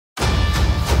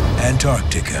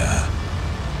Antarctica.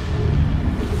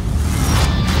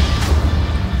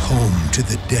 Home to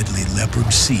the deadly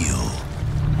leopard seal.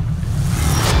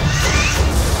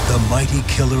 The mighty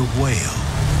killer whale.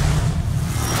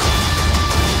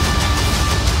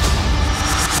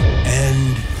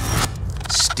 And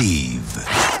Steve.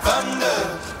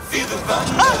 Thunder, feel the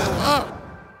thunder.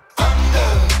 Thunder,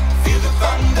 feel the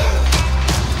thunder.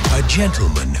 A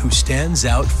gentleman who stands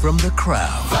out from the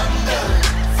crowd. Thunder,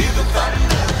 feel the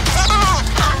thunder.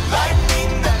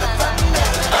 Lightning and the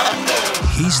thunder.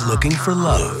 He's looking for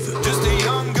love. Just a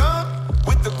young gun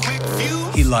with a quick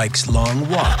fuse. He likes long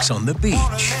walks on the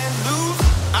beach,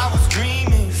 I was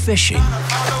dreaming. fishing,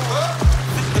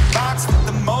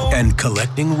 and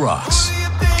collecting rocks. Who do you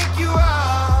think you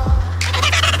are?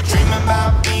 Dreaming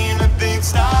about being a big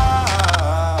star.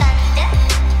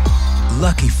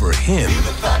 Lucky for him,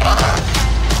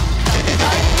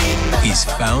 he's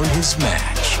found his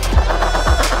match.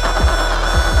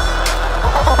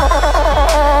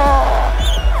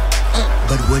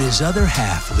 But when his other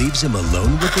half leaves him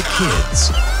alone with the kids,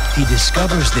 he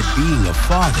discovers that being a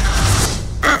father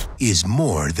is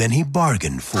more than he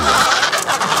bargained for.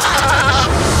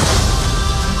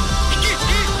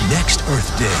 Next Earth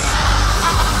Day,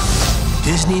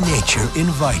 Disney Nature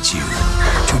invites you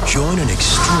to join an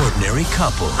extraordinary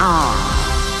couple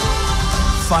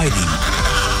fighting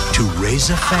to raise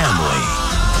a family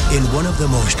in one of the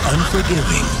most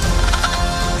unforgiving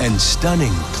and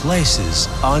stunning places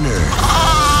on Earth.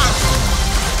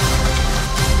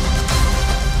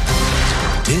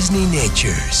 Disney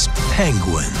Nature's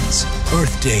Penguins,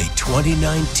 Earth Day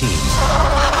 2019.